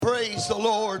Praise the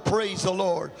Lord, praise the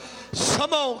Lord.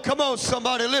 Come on,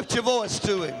 somebody, lift your voice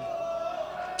to Him.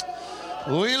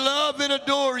 We love and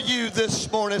adore you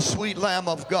this morning, sweet Lamb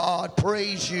of God.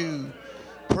 Praise you,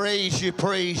 praise you,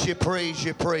 praise you, praise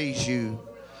you, praise you.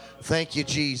 Thank you,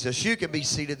 Jesus. You can be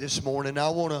seated this morning. I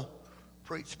want to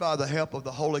preach by the help of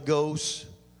the Holy Ghost.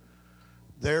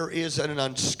 There is an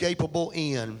unescapable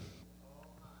end.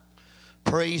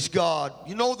 Praise God.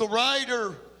 You know, the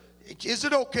writer... Is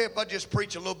it okay if I just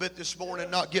preach a little bit this morning,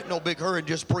 not get no big hurry and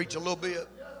just preach a little bit?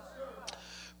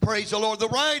 Praise the Lord. The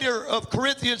writer of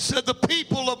Corinthians said the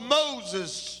people of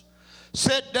Moses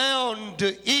sat down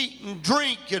to eat and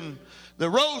drink, and they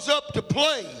rose up to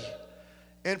play.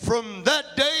 And from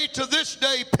that day to this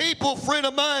day, people, friend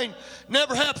of mine,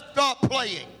 never have stopped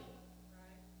playing.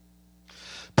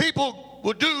 People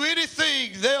will do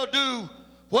anything. They'll do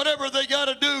whatever they got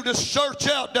to do to search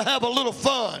out to have a little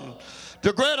fun,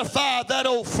 to gratify that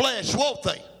old flesh, won't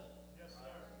they?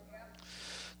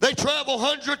 They travel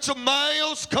hundreds of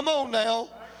miles. Come on now.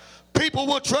 People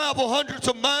will travel hundreds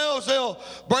of miles. They'll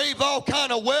brave all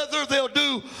kind of weather. They'll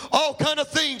do all kind of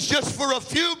things just for a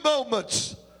few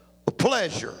moments of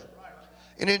pleasure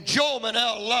and enjoyment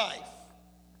out of life.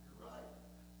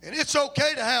 And it's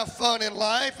okay to have fun in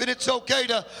life, and it's okay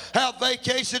to have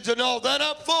vacations and all that.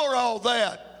 I'm for all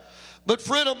that. But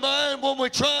friend of mine, when we're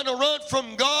trying to run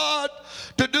from God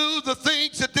to do the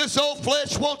things that this old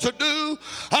flesh wants to do,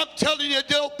 I'm telling you,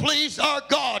 don't please our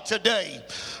God today.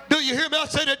 Do you hear me? I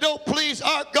said it don't please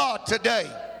our God today.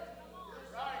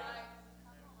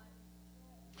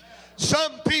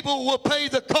 Some people will pay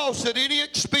the cost at any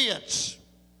expense.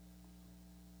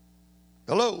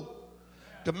 Hello?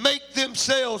 To make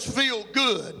themselves feel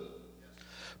good.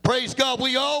 Praise God.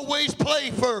 We always pay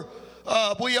for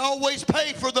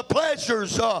the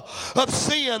pleasures of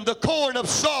sin, the corn of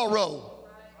sorrow.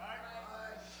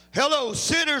 Hello,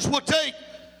 sinners will take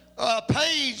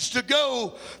pains to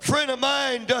go, friend of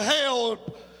mine, to hell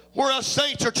where us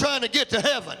saints are trying to get to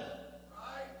heaven.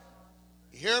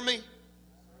 You hear me?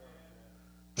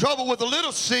 Trouble with a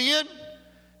little sin,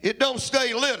 it don't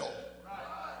stay little.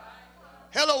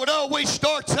 Hello, it always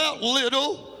starts out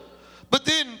little, but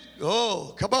then,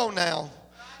 oh, come on now.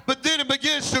 But then it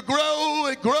begins to grow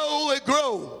and grow and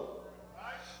grow.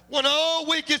 When all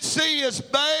we can see is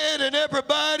bad in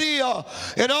everybody,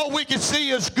 and all we can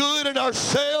see is good in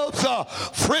ourselves,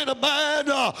 friend of mine,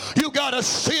 you got a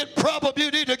sin problem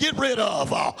you need to get rid of.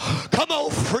 Come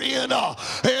on, friend.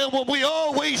 And when we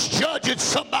always judging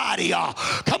somebody,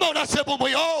 come on, I said when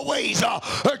we always are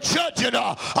judging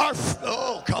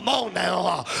come on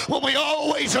now. When we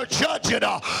always are judging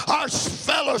our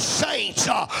fellow saints,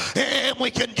 and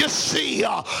we can just see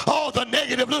all the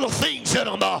negative little things in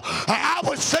them, I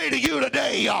would say to you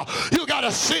today, you got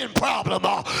a sin problem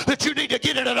that you need to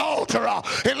get in an altar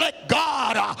and let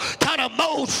God kind of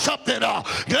mold something,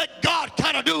 let God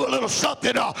kind of do a little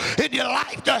something in your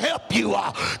life to help you.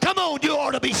 Come on, you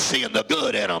ought to be seeing the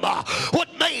good in them. What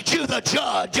made you the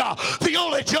judge? The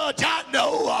only judge I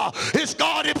know is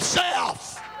God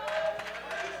Himself.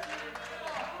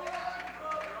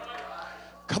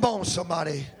 Come on,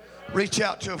 somebody, reach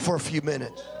out to Him for a few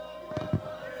minutes.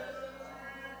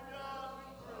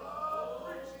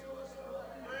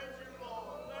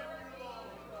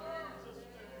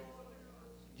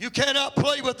 You cannot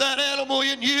play with that animal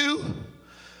in you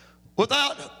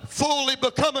without fully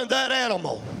becoming that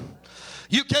animal.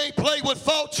 You can't play with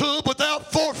falsehood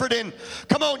without forfeiting,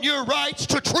 come on, your rights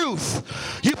to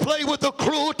truth. You play with the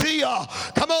cruelty,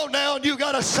 come on now, and you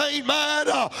got a sane mind.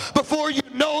 Before you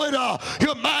know it,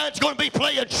 your mind's going to be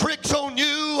playing tricks on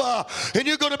you, and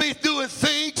you're going to be doing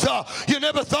things you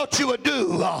never thought you would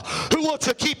do. Who wants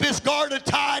to keep his garden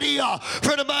tidy?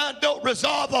 Friend of mine, don't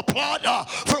resolve a plot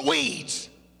for weeds.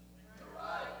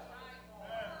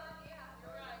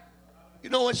 You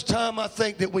know, it's time, I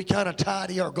think, that we kind of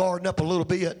tidy our garden up a little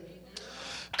bit.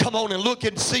 Come on and look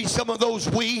and see some of those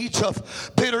weeds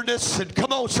of bitterness, and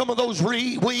come on, some of those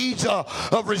weeds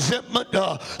of resentment,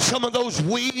 some of those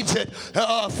weeds that,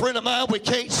 friend of mine, we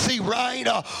can't see right.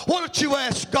 Why don't you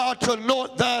ask God to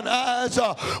anoint thine eyes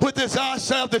with His eye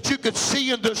salve that you could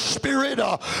see in the Spirit,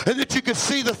 and that you could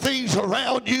see the things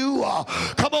around you.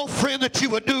 Come on, friend, that you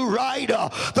would do right.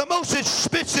 The most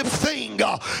expensive thing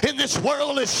in this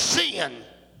world is sin.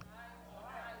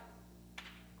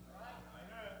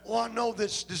 Well, I know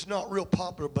this is not real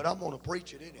popular, but I'm going to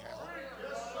preach it anyhow.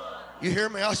 You hear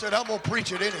me? I said I'm going to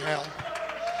preach it anyhow.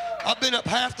 I've been up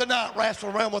half the night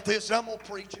wrestling around with this, and I'm going to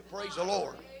preach it. Praise the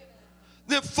Lord.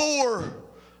 Them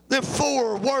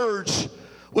four words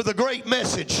with a great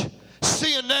message.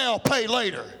 Sin now, pay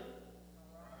later.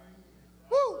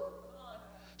 Woo.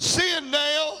 Sin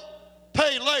now,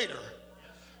 pay later.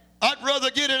 I'd rather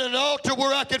get in an altar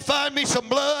where I can find me some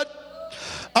blood.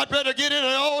 I'd rather get in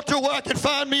an altar where I can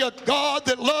find me a God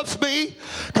that loves me.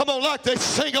 Come on, like they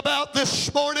sing about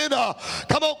this morning.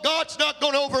 Come on, God's not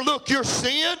going to overlook your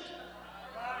sin.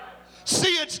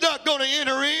 Sin's not going to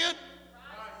enter in.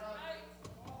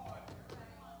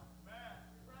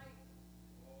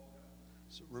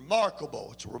 It's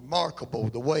remarkable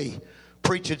the way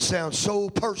preaching sounds so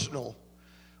personal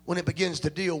when it begins to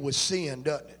deal with sin,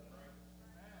 doesn't it?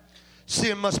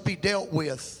 Sin must be dealt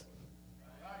with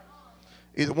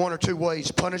either one or two ways,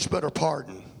 punishment or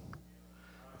pardon.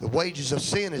 The wages of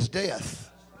sin is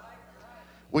death.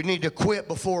 We need to quit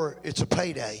before it's a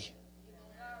payday.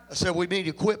 I said we need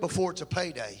to quit before it's a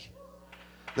payday.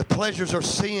 The pleasures of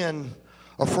sin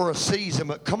are for a season,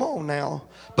 but come on now.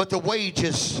 But the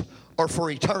wages are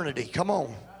for eternity. Come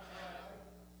on.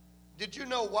 Did you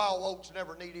know wild oats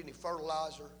never need any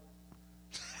fertilizer?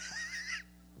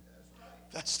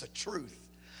 That's the truth.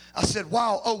 I said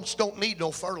wild oats don't need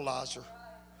no fertilizer.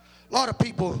 A lot of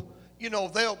people,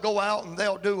 they'll go out and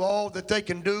they'll do all that they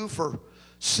can do for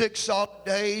 6 solid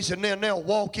days, and then they'll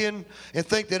walk in and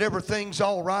think that everything's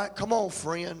all right. Come on,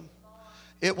 friend.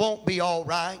 It won't be all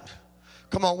right.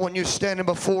 Come on, when you're standing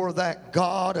before that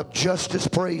God of justice,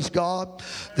 praise God,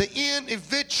 the end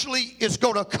eventually is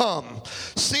going to come.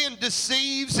 Sin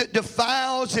deceives, it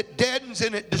defiles, it deadens,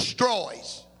 and it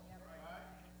destroys.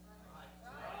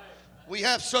 We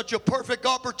have such a perfect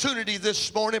opportunity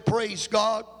this morning, praise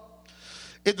God.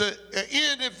 The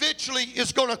end eventually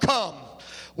is going to come.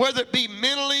 Whether it be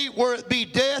mentally, whether it be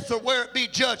death, or whether it be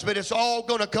judgment, it's all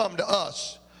going to come to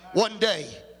us one day.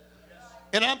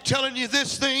 And I'm telling you,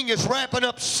 this thing is wrapping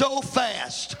up so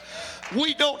fast.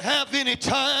 We don't have any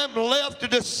time left to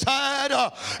decide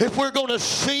if we're going to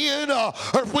sin or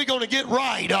if we're going to get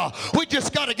right. We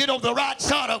just got to get on the right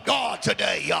side of God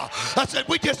today. I said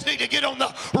we just need to get on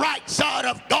the right side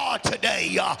of God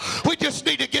today. We just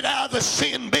need to get out of the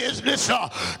sin business.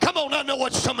 Come on, I know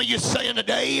what some of you are saying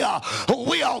today.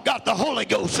 We all got the Holy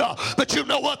Ghost. But you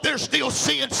know what? There's still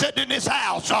sin sitting in this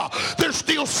house. There's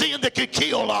still sin that can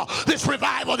kill this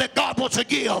revival that God wants to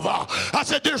give. I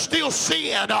said there's still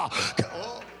sin.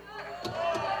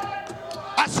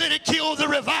 I said it killed the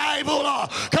revival.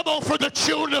 Come on, for the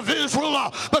children of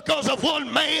Israel because of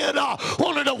one man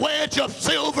wanted a wedge of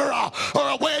silver or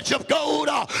a wedge of gold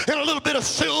and a little bit of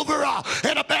silver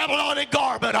and a Babylonian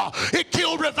garment. It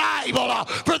killed revival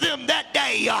for them that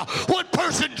day. One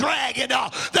person dragging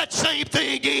that same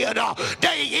thing in,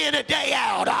 day in and day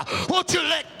out. Won't you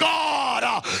let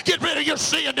God get rid of your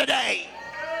sin today?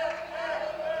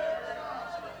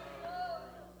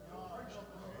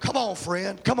 Come on,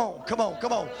 friend. Come on.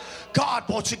 God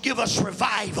wants to give us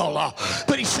revival.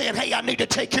 But he's saying, hey, I need to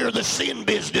take care of the sin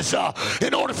business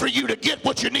in order for you to get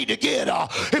what you need to get.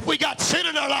 If we got sin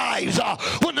in our lives,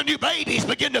 when the new babies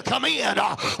begin to come in,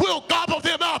 we'll gobble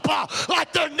them up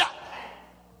like they're not.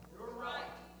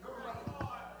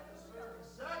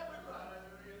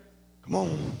 Come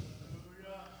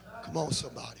on,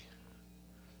 somebody.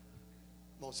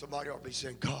 Come on, somebody ought to be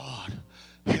saying, God,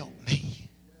 help me.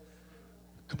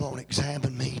 Come on,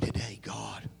 examine me today,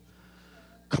 God.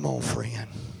 Come on, friend.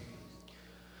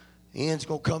 The end's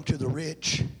going to come to the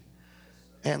rich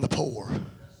and the poor.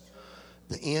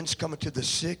 The end's coming to the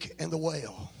sick and the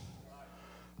well.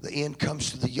 The end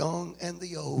comes to the young and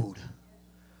the old.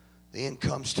 The end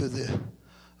comes to the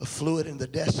affluent and the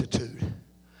destitute.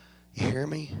 You hear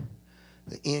me?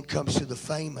 The end comes to the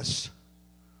famous.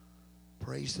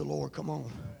 Praise the Lord. Come on.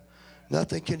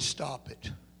 Nothing can stop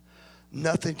it.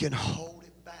 Nothing can hold it.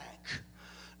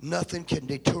 Nothing can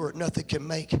deter it. Nothing can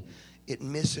make it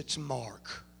miss its mark.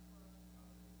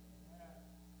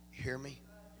 You hear me?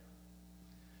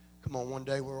 Come on, one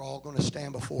day we're all going to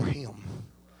stand before him.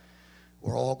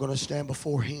 We're all going to stand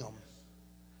before him.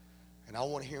 And I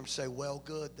want to hear him say, well,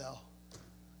 good, thou.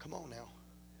 Come on now.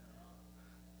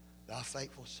 Thy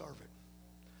faithful servant.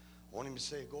 I want him to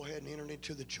say, go ahead and enter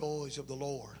into the joys of the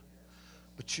Lord.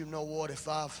 But you know what? If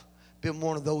I've been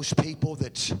one of those people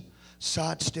that's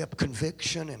sidestep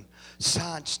conviction and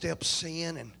sidestep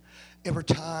sin, and every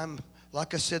time,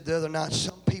 like I said the other night,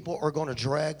 some people are going to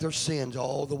drag their sins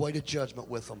all the way to judgment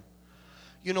with them.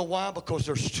 You know why? Because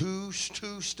they're too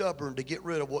stubborn to get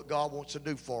rid of what God wants to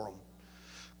do for them.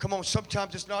 Come on,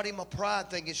 sometimes it's not even a pride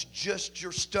thing, it's just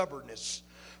your stubbornness.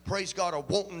 Praise God, or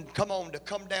wanting, to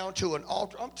come down to an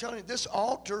altar. I'm telling you, this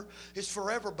altar is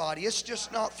for everybody. It's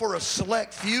just not for a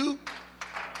select few.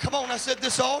 Come on, I said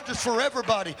this altar's for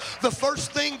everybody. The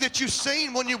first thing that you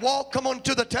seen when you walked, come on,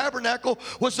 to the tabernacle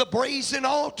was a brazen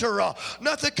altar.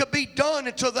 Nothing could be done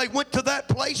until they went to that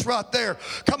place right there.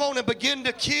 Come on, and begin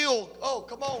to kill. Oh,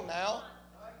 come on now.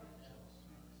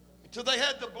 Until they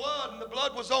had the blood, and the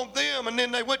blood was on them, and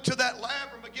then they went to that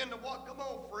laver and began to walk. Come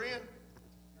on, friend.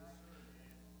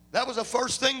 That was the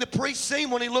first thing the priest seen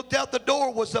when he looked out the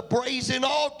door, was a brazen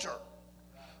altar.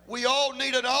 We all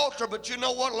need an altar, but you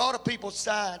know what? A lot of people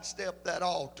sidestep that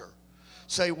altar.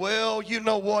 Say, well, you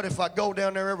know what? If I go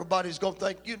down there, everybody's going to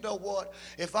think, you know what?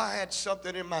 If I had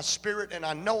something in my spirit and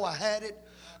I know I had it,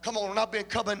 come on, and I've been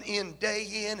coming in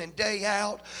and day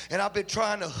out, and I've been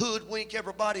trying to hoodwink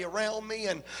everybody around me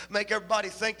and make everybody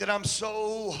think that I'm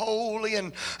so holy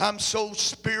and I'm so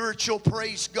spiritual,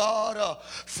 praise God. A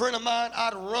friend of mine,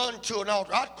 I'd run to an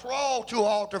altar. I'd crawl to an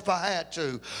altar if I had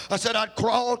to. I said I'd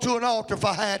crawl to an altar if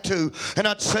I had to, and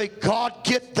I'd say, God,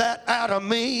 get that out of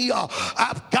me.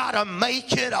 I've got to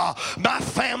make it. My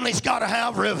family's got to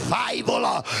have revival.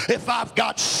 If I've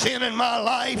got sin in my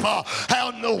life,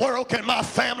 how in the world can my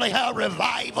family have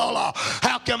revival?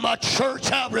 How can my church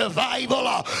have revival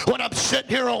when I'm sitting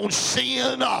here on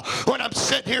sin, when I'm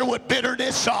sitting here with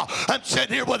bitterness, I'm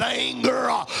sitting here with anger,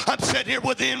 I'm sitting here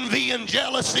with envy and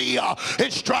jealousy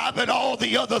and strife and all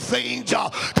the other things,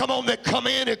 come on, that come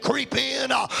in and creep in.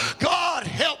 God,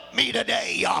 help me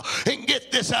today and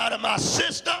get this out of my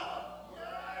system.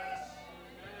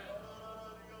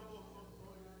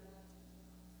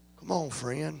 Come on,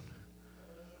 friend.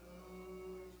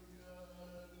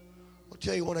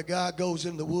 Tell you, when a guy goes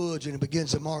in the woods and he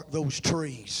begins to mark those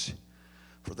trees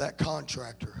for that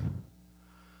contractor,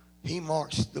 he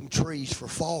marks them trees for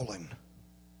falling.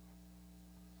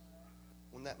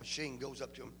 When that machine goes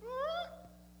up to him,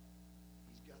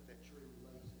 he's got that tree and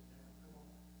lays it down.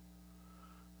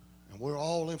 And we're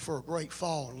all in for a great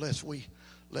fall unless we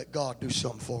let God do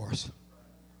something for us.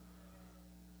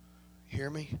 Hear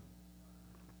me?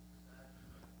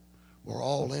 We're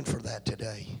all in for that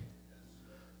today.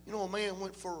 You know, a man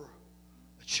went for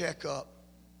a checkup.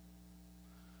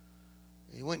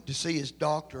 He went to see his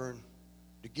doctor and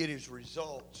to get his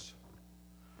results.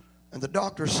 And the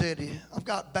doctor said, I've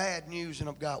got bad news and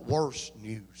I've got worse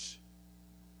news.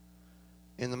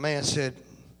 And the man said,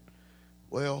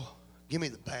 well, give me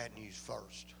the bad news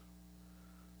first.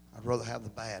 I'd rather have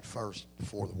the bad first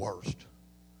before the worst.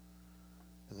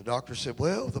 And the doctor said,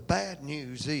 well, the bad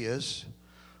news is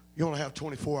you only have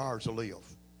 24 hours to live.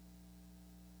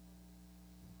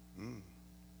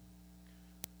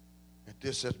 At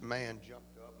this, that man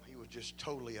jumped up. He was just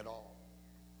totally at all.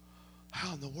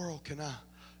 How in the world can I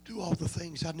do all the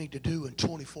things I need to do in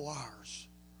 24 hours?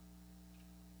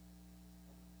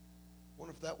 I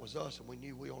wonder if that was us and we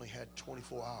knew we only had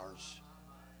 24 hours.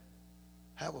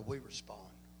 How would we respond?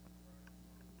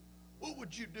 What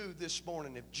would you do this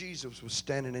morning if Jesus was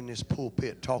standing in this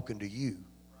pulpit talking to you?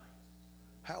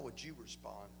 How would you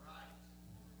respond?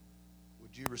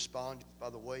 Would you respond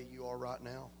by the way you are right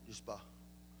now? Just by,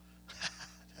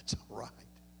 that's all right.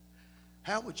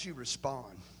 How would you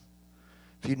respond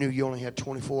if you knew you only had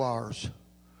 24 hours?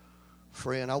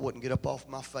 Friend, I wouldn't get up off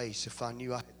my face if I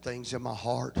knew I had things in my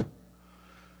heart.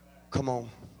 Come on.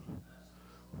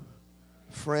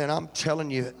 Friend, I'm telling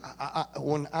you,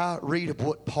 when I read of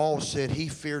what Paul said, he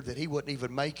feared that he wouldn't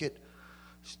even make it.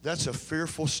 That's a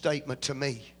fearful statement to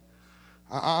me.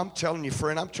 I'm telling you,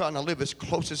 friend, I'm trying to live as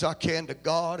close as I can to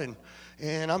God, and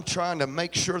I'm trying to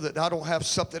make sure that I don't have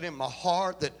something in my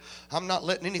heart, that I'm not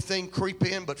letting anything creep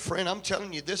in. But friend, I'm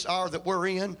telling you, this hour that we're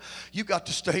in, you got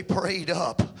to stay prayed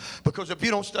up. Because if you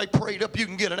don't stay prayed up, you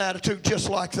can get an attitude just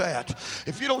like that.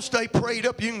 If you don't stay prayed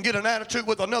up, you can get an attitude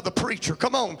with another preacher.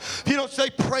 Come on. If you don't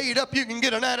stay prayed up, you can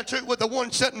get an attitude with the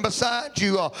one sitting beside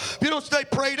you. If you don't stay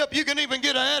prayed up, you can even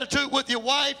get an attitude with your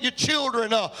wife, your children.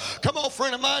 Come on,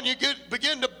 friend of mine, you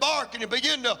begin to bark and you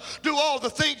begin to do all the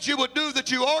things you would do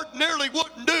that you ordinarily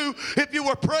wouldn't do if you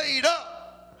were prayed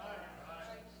up.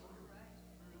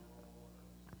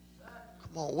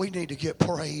 Come on, we need to get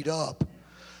prayed up.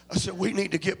 I said we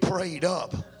need to get prayed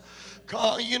up.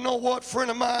 You know what,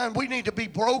 friend of mine? We need to be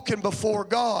broken before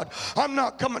God. I'm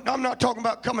not talking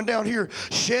about coming down here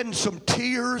shedding some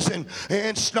tears and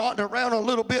snotting around a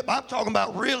little bit. I'm talking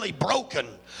about really broken.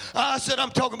 I said I'm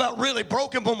talking about really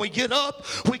broken. When we get up,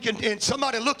 we can, and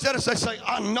somebody looks at us, they say,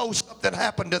 I know something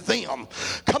happened to them.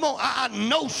 Come on, I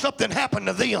know something happened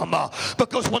to them.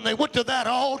 Because when they went to that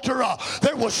altar,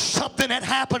 there was something that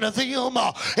happened to them.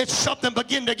 And something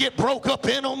began to get broke up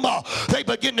in them. They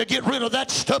begin to get rid of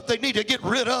that stuff they need to get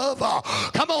rid of.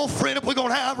 Come on, friend, if we're going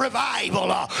to have revival,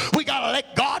 we got to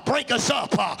let God break us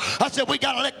up. I said we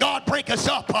got to let God break us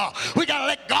up. We got to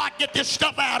let God get this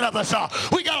stuff out of us.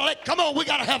 We got to we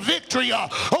got to have victory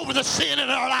over the sin in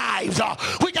our lives.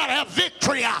 We got to have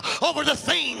victory over the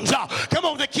things, come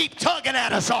on, that keep tugging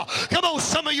at us. Come on,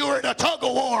 some of you are in a tug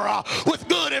of war with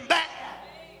good and bad.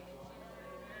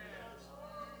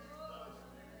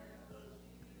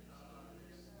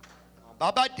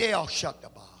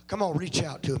 Come on, reach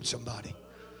out to him, somebody.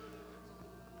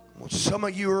 Well, some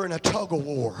of you are in a tug of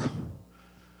war.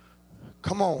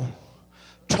 Come on,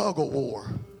 tug of war.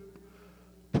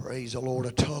 Praise the Lord,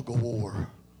 a tug of war.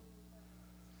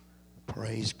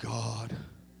 Praise God.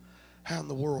 How in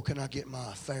the world can I get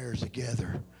my affairs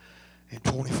together in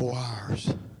 24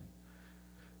 hours?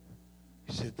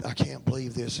 He said, I can't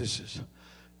believe this. This is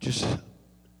just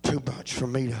too much for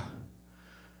me to.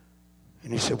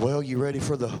 And he said, well, you ready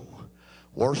for the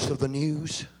worst of the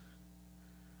news?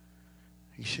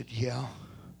 He said, yeah.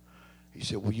 He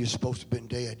said, well, you're supposed to have been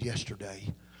dead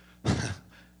yesterday.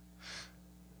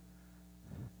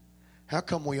 How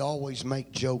come we always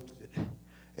make jokes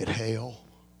at hell,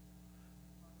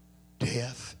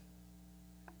 death?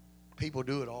 People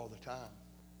do it all the time.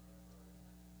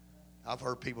 I've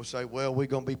heard people say, well, we're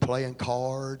going to be playing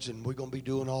cards and we're going to be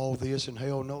doing all this in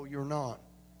hell. No, you're not.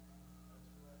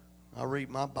 I read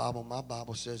my Bible. My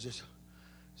Bible says it's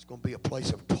going to be a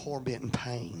place of torment and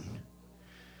pain.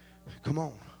 Come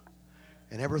on.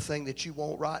 And everything that you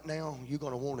want right now, you're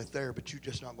going to want it there, but you're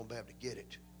just not going to be able to get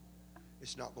it.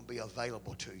 It's not going to be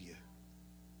available to you.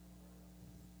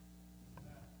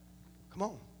 Come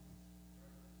on.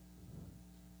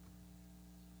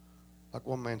 Like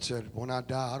one man said, when I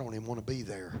die, I don't even want to be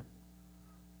there.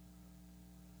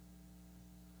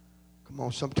 Come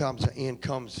on, sometimes the end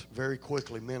comes very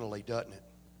quickly mentally, doesn't it?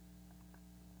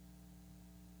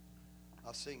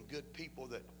 I've seen good people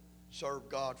that served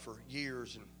God for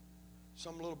years, and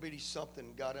some little bitty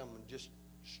something got them and just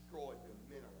destroyed them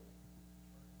mentally.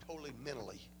 Totally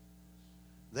mentally.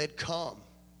 They'd come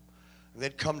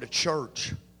to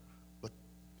church, but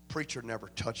the preacher never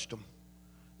touched them.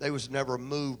 They was never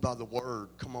moved by the word,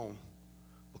 come on,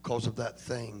 because of that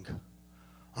thing.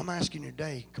 I'm asking you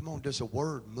today, come on, does the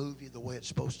word move you the way it's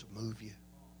supposed to move you?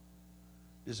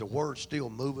 Does the word still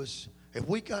move us? Have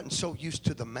we gotten so used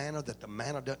to the manna that the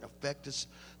manna doesn't affect us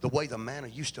the way the manna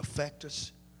used to affect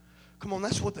us? Come on,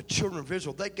 that's what the children of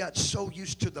Israel, they got so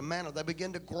used to the manna, they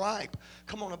began to gripe,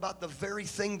 come on, about the very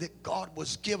thing that God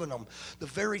was giving them, the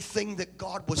very thing that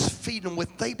God was feeding them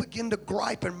with. They begin to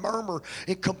gripe and murmur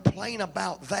and complain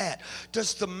about that.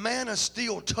 Does the manna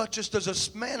still touch us? Does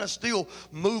the manna still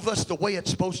move us the way it's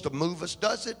supposed to move us?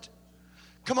 Does it?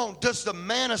 Come on, does the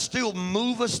manna still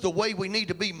move us the way we need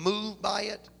to be moved by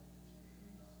it?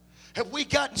 Have we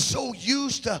gotten so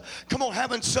used to, come on,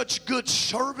 having such good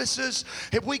services?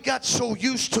 Have we got so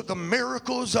used to the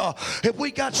miracles? Have we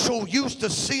got so used to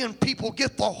seeing people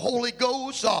get the Holy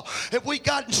Ghost? Have we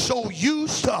gotten so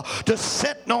used to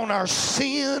sitting on our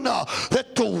sin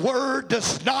that the Word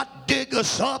does not dig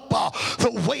us up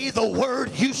the way the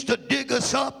Word used to dig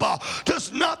us up?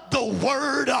 Does not the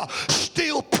Word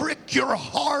still prick your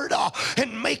heart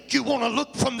and make you want to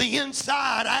look from the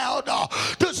inside out?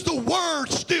 Does the Word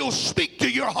still speak to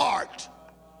your heart?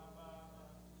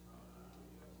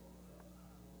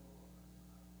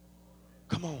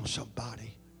 Come on,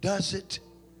 somebody. Does it?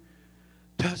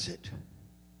 Does it?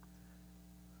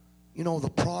 You know, the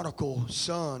prodigal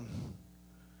son,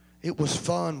 it was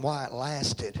fun while it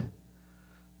lasted,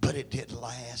 but it didn't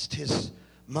last. His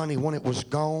money, when it was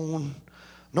gone,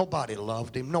 nobody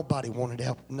loved him. Nobody wanted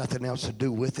nothing else to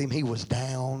do with him. He was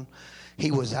down. He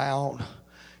was out.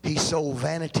 He sowed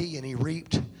vanity and he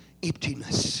reaped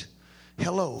emptiness.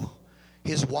 Hello.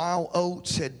 His wild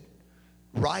oats had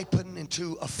ripened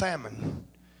into a famine.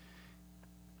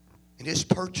 And his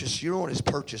purchase, you know what his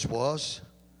purchase was?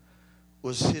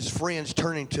 Was his friends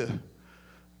turning to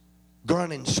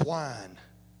grunting swine.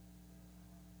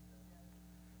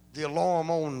 The alarm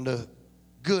on the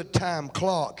good time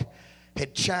clock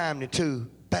had chimed into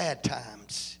bad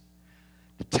times.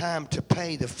 The time to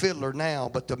pay the fiddler now,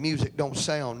 but the music don't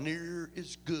sound near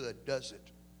as good, does it?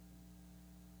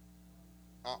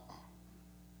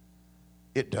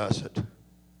 It doesn't.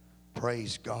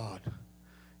 Praise God.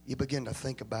 You begin to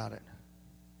think about it.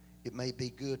 It may be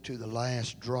good to the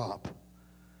last drop,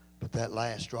 but that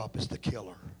last drop is the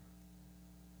killer.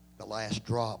 The last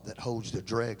drop that holds the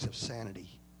dregs of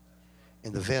sanity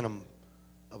and the venom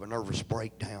of a nervous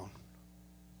breakdown.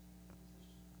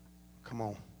 Come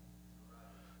on.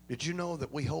 Did you know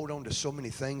that we hold on to so many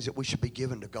things that we should be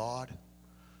giving to God?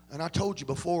 And I told you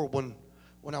before when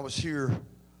I was here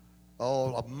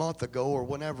a month ago or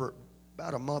whenever,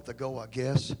 about a month ago, I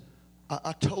guess,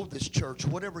 I told this church,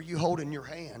 whatever you hold in your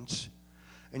hands,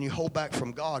 and you hold back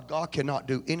from God, God cannot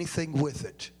do anything with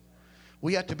it.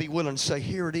 We have to be willing to say,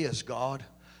 here it is, God.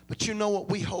 But you know what?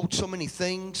 We hold so many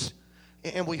things,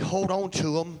 and we hold on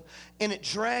to them, and it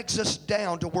drags us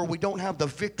down to where we don't have the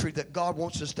victory that God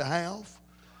wants us to have.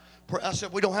 I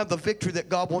said we don't have the victory that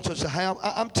God wants us to have.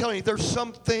 I'm telling you, there's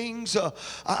some things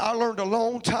I learned a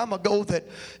long time ago that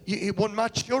when my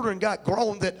children got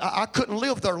grown, that I couldn't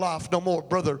live their life no more,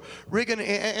 Brother Regan,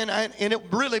 and it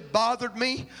really bothered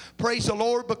me. Praise the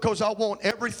Lord, because I want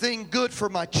everything good for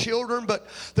my children. But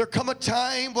there come a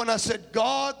time when I said,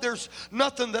 God, there's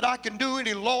nothing that I can do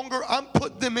any longer. I'm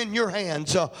putting them in your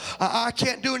hands. I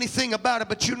can't do anything about it.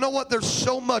 But you know what? There's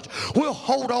so much. We'll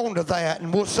hold on to that,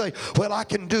 and we'll say, well, I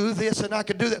can do this and I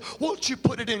can do that. Won't you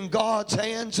put it in God's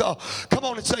hands? Come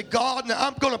on and say, God, now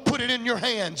I'm going to put it in your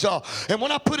hands. And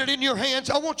when I put it in your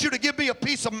hands, I want you to give me a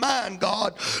peace of mind,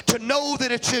 God, to know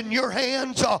that it's in your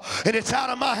hands and it's out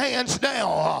of my hands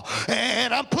now.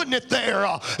 And I'm putting it there.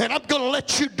 And I'm going to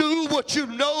let you do what you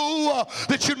know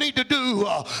that you need to do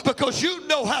because you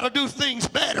know how to do things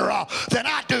better than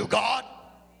I do, God.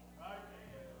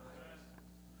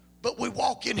 But we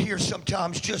walk in here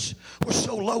sometimes we're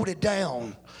so loaded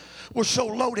down. We're so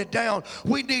loaded down.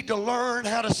 We need to learn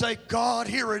how to say, God,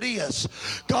 here it is.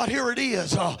 God, here it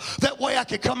is. That way I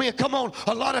can come in. Come on.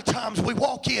 A lot of times we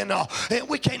walk in and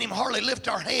we can't even hardly lift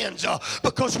our hands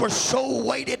because we're so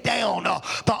weighted down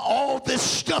by all this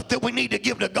stuff that we need to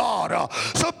give to God.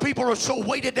 Some people are so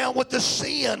weighted down with the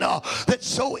sin that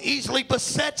so easily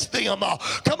besets them.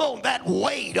 Come on, that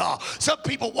weight. Some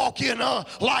people walk in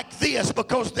like this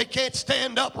because they can't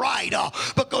stand upright,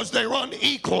 because they're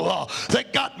unequal. They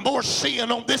got more sin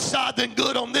on this side than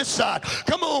good on this side.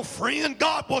 Come on, friend.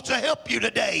 God wants to help you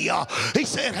today. He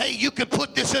said, hey, you can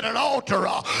put this in an altar.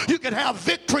 You can have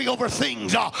victory over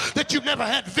things that you've never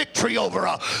had victory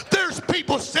over. There's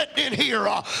people sitting in here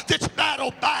that's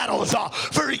battled battles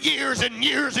for years and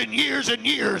years and years and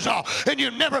years, and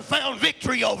you've never found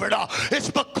victory over it. It's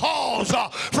because,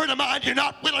 friend of mine, you're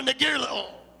not willing to give it.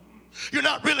 You're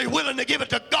not really willing to give it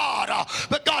to God.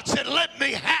 But God said, let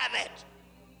me have it.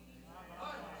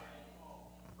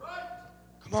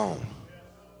 Come on.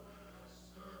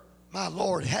 My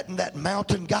Lord, hadn't that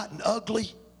mountain gotten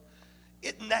ugly?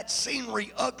 Isn't that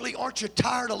scenery ugly? Aren't you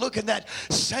tired of looking at that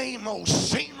same old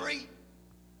scenery?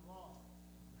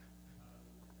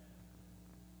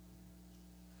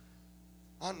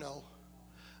 I know.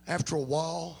 After a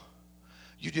while,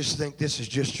 you just think this is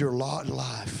just your lot in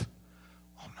life.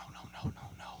 Oh,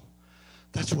 no.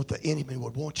 That's what the enemy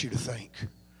would want you to think.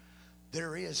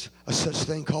 There is a such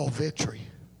thing called victory.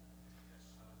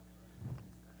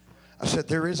 I said,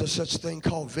 there is a such thing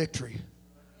called victory.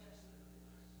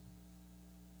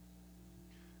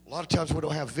 A lot of times we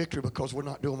don't have victory because we're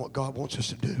not doing what God wants us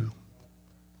to do.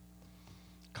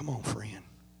 Come on, friend.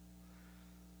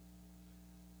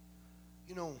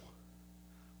 You know,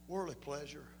 worldly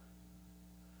pleasure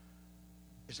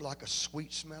is like a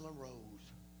sweet-smelling rose.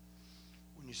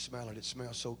 When you smell it, it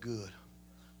smells so good,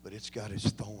 but it's got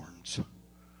its thorns.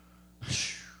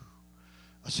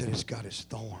 I said, it's got its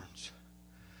thorns.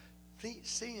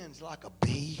 Sin's like a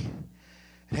bee.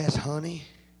 It has honey.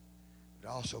 It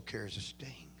also carries a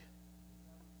sting.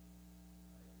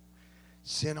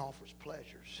 Sin offers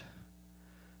pleasures,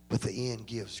 but the end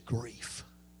gives grief.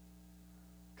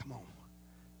 Come on.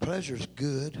 Pleasure's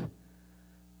good.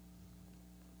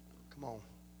 Come on.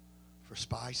 For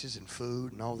spices and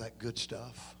food and all that good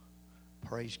stuff.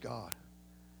 Praise God.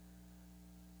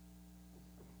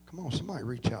 Come on, somebody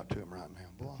reach out to him right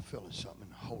now. Boy, I'm feeling something in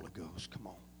the Holy Ghost. Come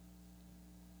on.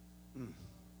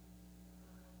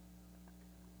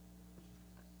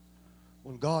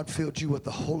 When God filled you with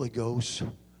the Holy Ghost,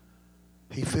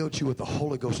 He filled you with the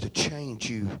Holy Ghost to change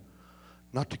you,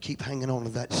 not to keep hanging on to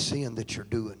that sin that you're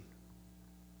doing.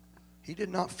 He did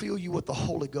not fill you with the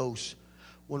Holy Ghost.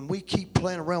 When we keep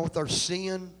playing around with our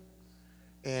sin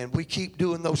and we keep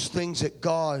doing those things that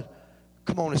God,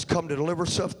 come on, has come to deliver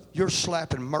us, you're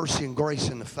slapping mercy and grace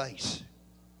in the face.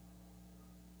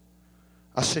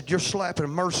 I said, you're slapping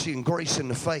mercy and grace in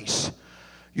the face.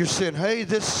 You're saying, hey,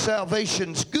 this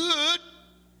salvation's good,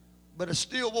 but I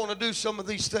still want to do some of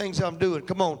these things I'm doing.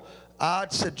 Come on.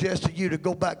 I'd suggest to you to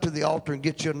go back to the altar and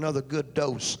get you another good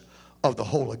dose of the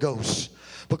Holy Ghost.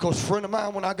 Because, friend of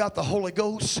mine, when I got the Holy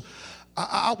Ghost,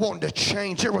 I wanted to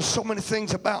change. There were so many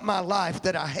things about my life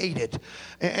that I hated.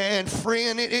 And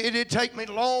friend, it'd take me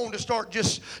long to start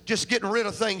just getting rid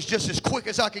of things just as quick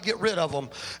as I could get rid of them.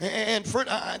 And friend,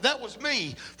 that was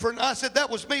me. Friend, I said that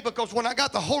was me because when I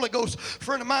got the Holy Ghost,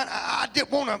 friend of mine, I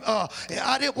didn't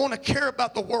want to care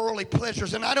about the worldly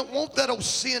pleasures, and I didn't want that old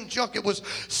sin junk that was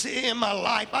in my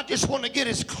life. I just want to get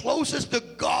as close as to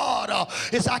God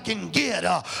as I can get.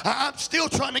 I'm still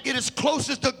trying to get as close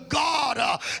as to God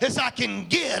as I can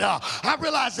get. I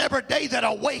realize every day that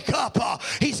I wake up,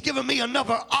 He's given me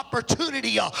another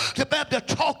opportunity to be able to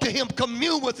talk to Him,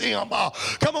 commune with Him,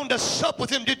 come on, to sup with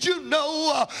Him. Did you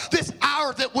know this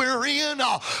hour that we're in,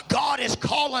 God is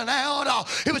calling out?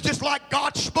 It was just like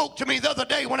God spoke to me the other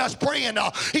day when I was praying.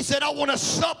 He said, I want to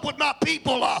sup with my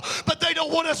people, but they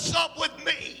don't want to sup with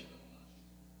me.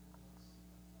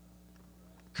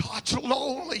 God's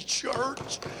lonely,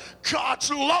 church.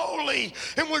 God's lonely,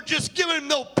 and we're just giving Him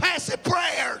no passive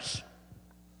prayers.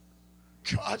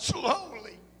 God's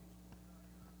lonely.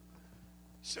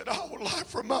 He said, I would like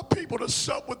for my people to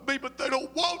sup with me, but they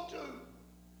don't want to.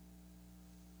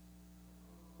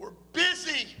 We're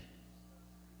busy.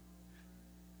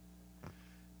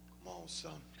 Come on,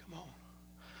 son. Come on.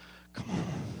 Come on.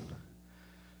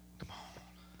 Come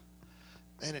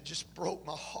on. Man, it just broke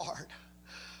my heart.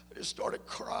 I just started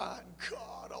crying.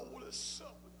 God, I want to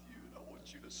sup with you, and I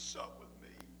want you to sup with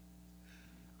me.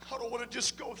 I don't want to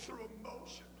just go through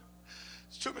emotion.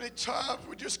 Too many times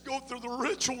we just go through the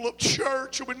ritual of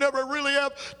church and we never really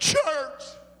have church.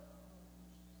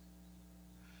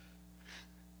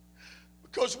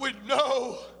 Because we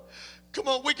know, come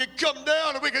on, we can come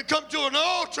down and we can come to an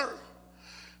altar.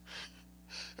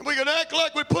 And we can act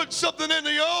like we put something in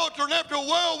the altar, and after a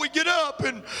while we get up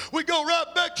and we go right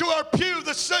back to our pew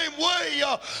the same way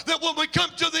that when we come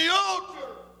to the altar.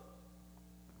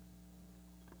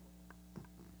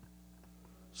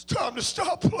 It's time to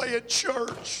stop playing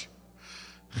church.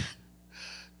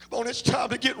 Come on, it's time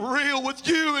to get real with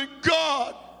you and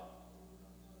God.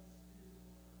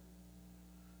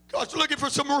 God's looking for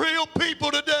some real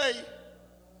people today.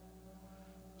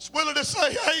 He's willing to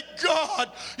say, hey,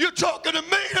 God, you're talking to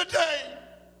me today.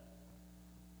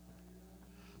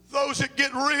 Those that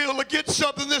get real will get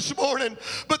something this morning.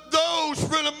 But those,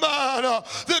 friend of mine,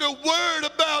 that are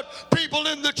worried about people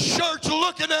in the church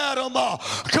looking at them,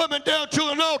 coming down to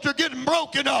an altar, getting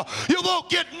broken, you won't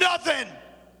get nothing.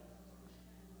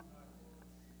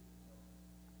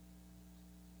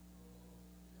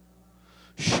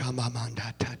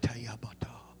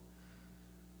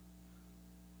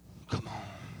 Come on.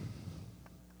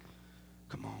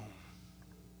 Come on.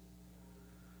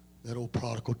 That old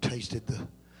prodigal tasted the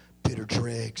bitter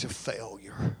dregs of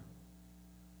failure.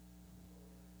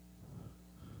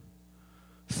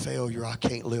 Failure, I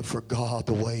can't live for God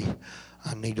the way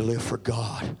I need to live for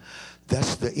God.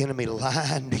 That's the enemy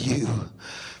lying to you.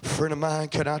 Friend of mine,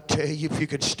 can I tell you, if you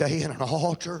could stay in an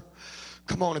altar,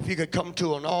 come on, if you could come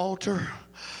to an altar.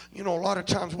 You know, a lot of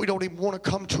times we don't even want to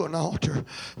come to an altar.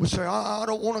 We say, I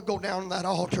don't want to go down that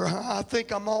altar. I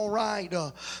think I'm all right.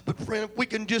 But friend, if we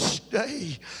can just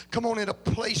stay, come on, in a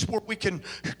place where we can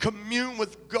commune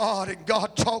with God and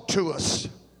God talk to us.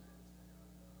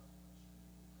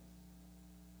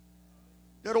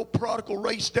 That old prodigal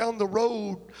raced down the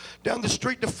road, down the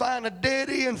street to find a dead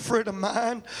end, friend of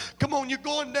mine. Come on, you're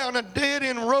going down a dead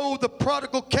end road. The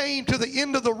prodigal came to the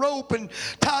end of the rope and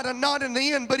tied a knot in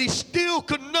the end, but he still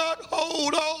could not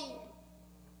hold on.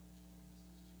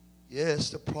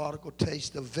 Yes, the prodigal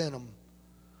tasted the venom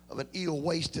of an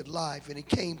ill-wasted life, and he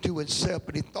came to himself,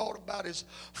 and he thought about his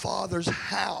father's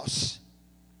house.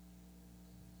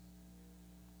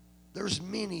 There's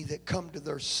many that come to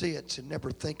their sits and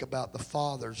never think about the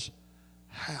Father's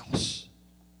house.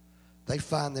 They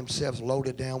find themselves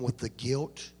loaded down with the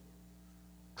guilt,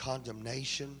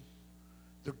 condemnation.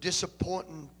 Their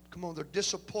disappointment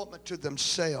to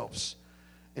themselves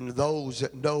and those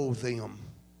that know them.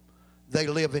 They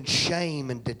live in shame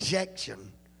and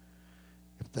dejection.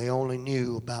 If they only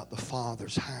knew about the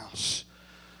Father's house.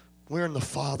 We're in the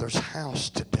Father's house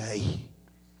today.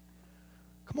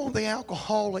 Come on, the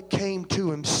alcoholic came to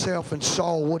himself and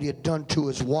saw what he had done to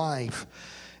his wife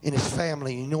and his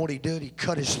family. You know what he did? He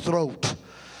cut his throat,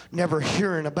 never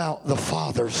hearing about the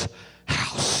Father's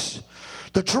house.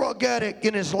 The drug addict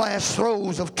in his last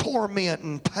throes of torment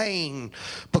and pain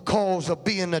because of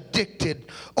being addicted,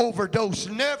 overdose,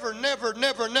 never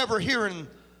hearing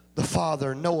the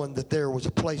Father, knowing that there was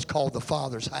a place called the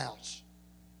Father's house.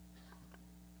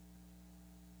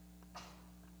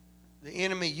 The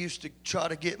enemy used to try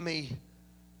to get me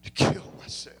to kill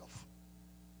myself.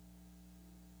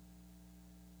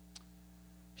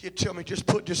 He'd tell me, just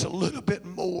put just a little bit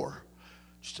more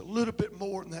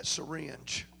in that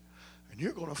syringe, and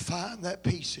you're going to find that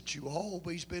peace that you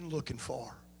always been looking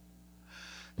for.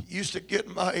 He used to get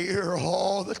in my ear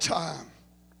all the time.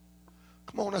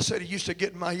 Come on, I said he used to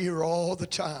get in my ear all the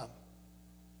time.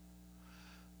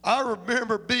 I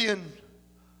remember being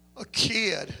a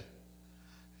kid,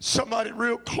 somebody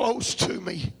real close to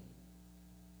me.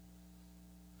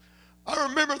 I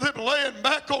remember them laying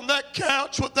back on that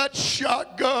couch with that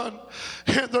shotgun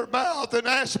in their mouth and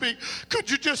asked me, could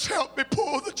you just help me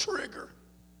pull the trigger?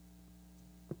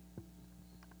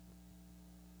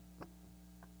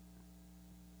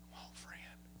 Come on, friend.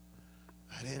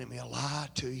 That enemy will lie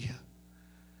to you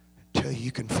until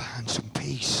you can find some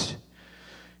peace.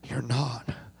 You're not.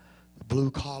 The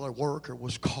blue-collar worker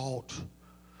was caught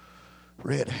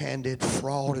red-handed,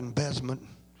 fraud, embezzlement.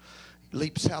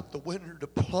 Leaps out the window to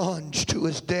plunge to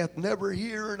his death, never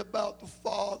hearing about the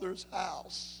Father's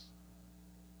house.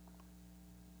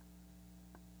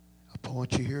 I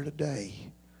point you here today.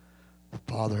 The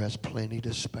Father has plenty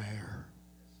to spare.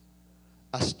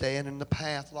 I stand in the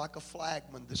path like a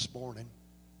flagman this morning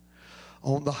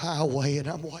on the highway, and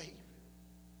I'm waving.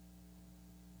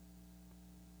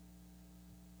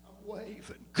 I'm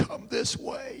waving. Come this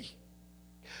way.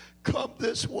 Come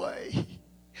this way.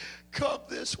 Come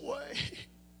this way.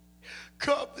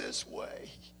 Come this way.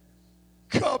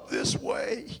 Come this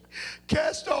way.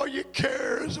 Cast all your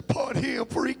cares upon him,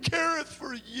 for he careth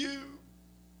for you.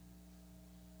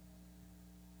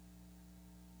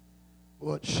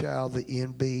 What shall the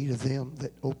end be to them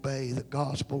that obey the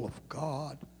gospel of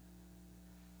God?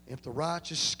 If the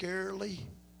righteous scarcely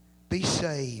be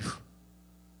saved,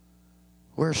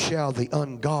 where shall the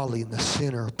ungodly and the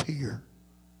sinner appear?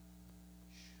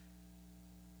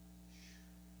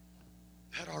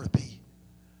 That ought to be,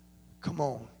 come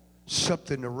on,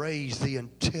 something to raise the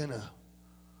antenna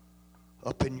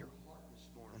up in your heart this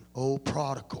morning. Oh,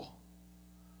 prodigal.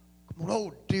 Come on,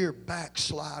 oh, dear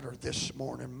backslider this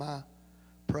morning, my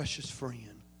precious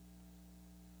friend.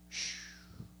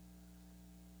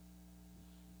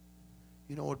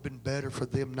 You know, it would have been better for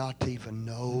them not to even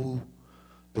know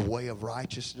the way of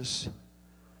righteousness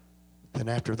than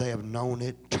after they have known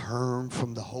it, turn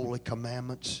from the holy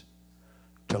commandments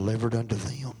delivered unto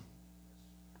them.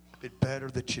 It's better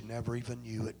that you never even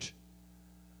knew it.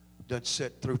 Done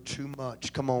sit through too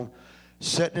much. Come on.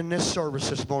 Sitting in this service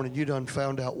this morning, you done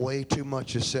found out way too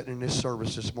much of sitting in this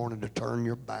service this morning to turn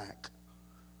your back.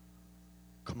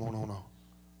 Come on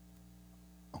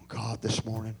God this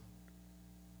morning.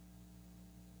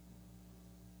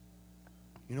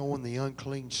 You know, when the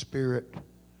unclean spirit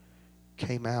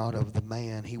came out of the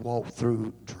man, he walked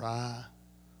through dry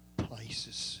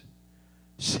places,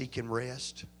 seeking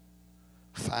rest,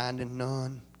 finding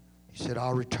none. He said,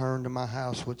 I'll return to my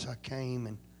house whence I came,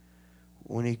 and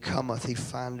when he cometh, he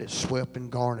findeth it swept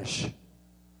and garnished.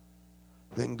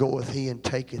 Then goeth he and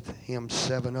taketh him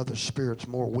 7 other spirits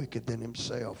more wicked than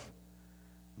himself.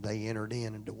 They entered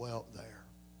in and dwelt there.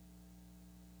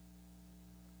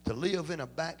 To live in a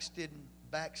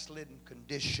backslidden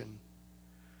condition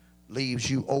leaves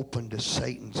you open to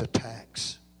Satan's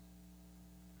attacks.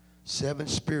 7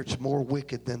 spirits more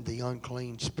wicked than the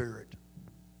unclean spirit.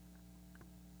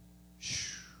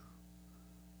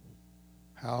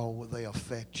 How will they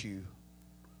affect you?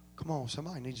 Come on,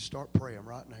 somebody needs to start praying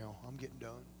right now. I'm getting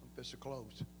done. I'm supposed to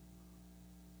close. I'm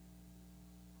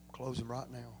closing right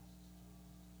now.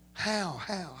 How?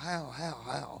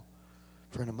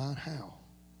 Friend of mine, how?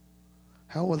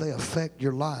 How will they affect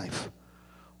your life?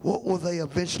 What will they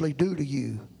eventually do to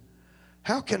you?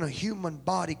 How can a human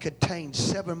body contain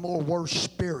 7 more worse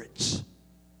spirits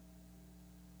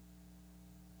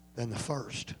than the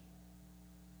first?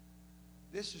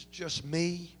 This is just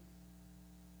me.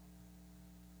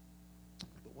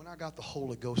 But when I got the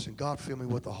Holy Ghost, and God filled me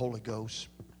with the Holy Ghost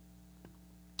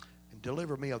and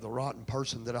delivered me of the rotten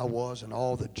person that I was and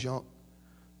all the junk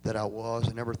that I was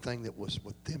and everything that was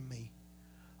within me,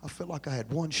 I felt like I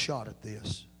had one shot at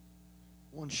this.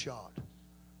 One shot.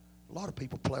 A lot of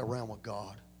people play around with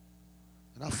God.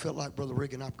 And I felt like, Brother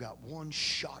Reagan, I've got one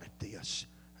shot at this,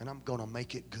 and I'm going to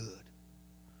make it good.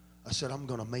 I said, I'm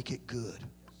going to make it good.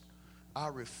 I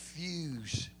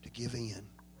refuse to give in.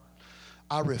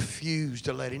 I refuse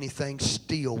to let anything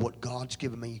steal what God's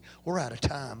given me. We're out of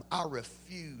time. I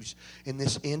refuse in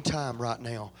this end time right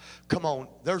now. Come on,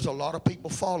 there's a lot of people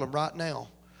falling right now.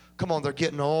 Come on, they're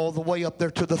getting all the way up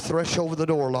there to the threshold of the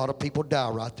door. A lot of people die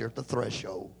right there at the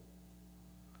threshold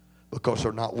because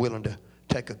they're not willing to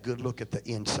take a good look at the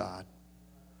inside.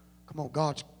 Come on,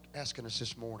 God's asking us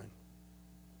this morning.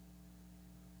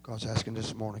 God's asking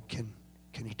this morning, can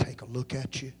he take a look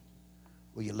at you?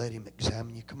 Will you let Him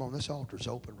examine you? Come on, this altar's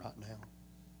open right now.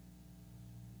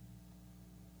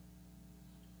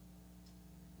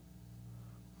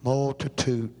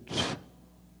 Multitudes.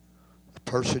 The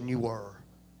person you were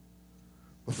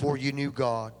before you knew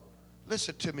God.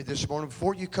 Listen to me this morning.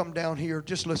 Before you come down here,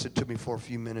 just listen to me for a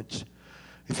few minutes.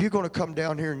 If you're going to come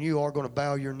down here and you are going to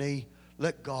bow your knee,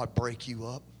 let God break you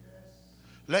up.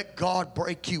 Let God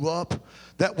break you up.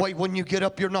 That way when you get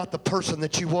up, you're not the person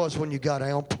that you was when you got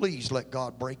down. Please let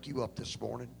God break you up this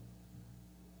morning.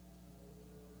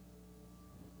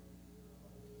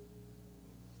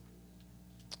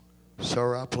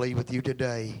 Sir, I plead with you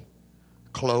today.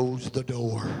 Close the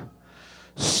door.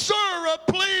 Sir!